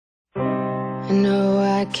No,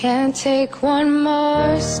 I can't take one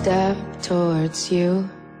more step towards you,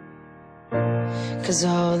 'cause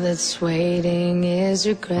all that's waiting is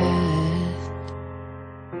regret.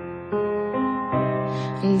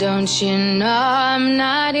 And don't you know I'm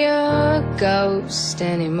not your ghost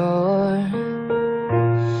anymore?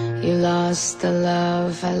 You lost the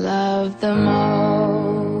love I loved the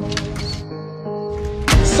most.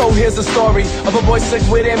 So here's the story of a boy sick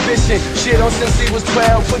with ambition. Shit on since he was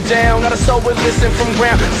 12, put down, not a soul would listen. From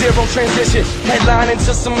ground zero transition, headline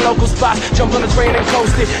into some local spots. Jumped on the train and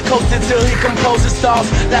coasted till he composed his thoughts.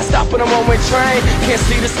 Last stop on a one-way train, can't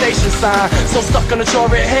see the station sign. So stuck on the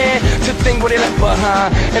torrid hand to think what he left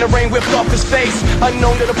behind. And the rain whipped off his face,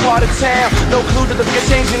 unknown to the part of town. No clue to the big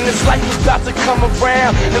change in his life was about to come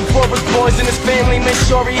around. And for his boys and his family, made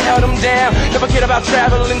sure he held them down. Never cared about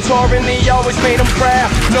traveling, touring, he always made them proud.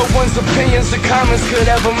 No one's opinions or comments could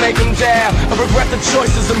ever make him down. I regret the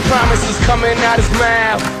choices and promises coming out his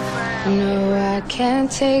mouth. No, I can't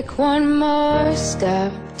take one more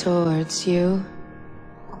step towards you,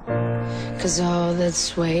 'cause all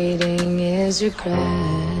that's waiting is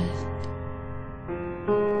regret.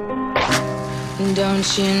 And don't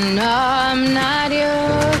you know I'm not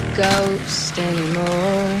your ghost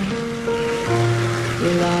anymore?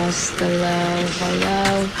 You lost the love I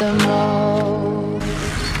loved the most.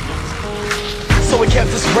 So he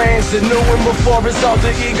kept his friends that knew him before his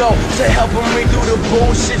alter ego, to help him read through the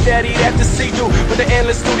bullshit that he'd have to see through. But the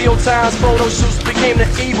endless studio times, photo shoots became the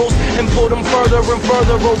evils, and pulled him further and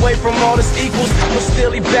further away from all his equals. But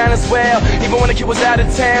still he balanced well, even when the kid was out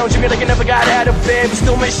of town. Jimmy like he never got out of bed, but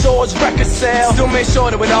still made sure his record sell. Still made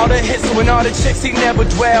sure that with all the hits and with all the chicks he never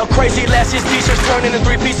dwelled. Crazy last year's t-shirts turning into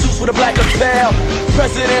three-piece suits with a black lapel.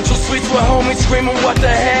 Presidential suites with homies screaming what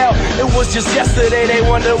the hell. It was just yesterday they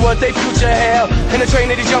wonder what they future held. And the train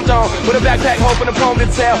that he jumped on, with a backpack hoping a poem to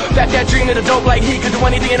tell. Back that dream of the dope like he could do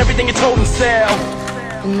anything and everything he told himself.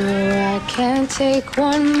 No, I can't take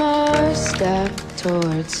one more step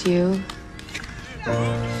towards you,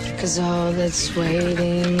 'cause all that's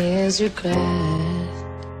waiting is regret.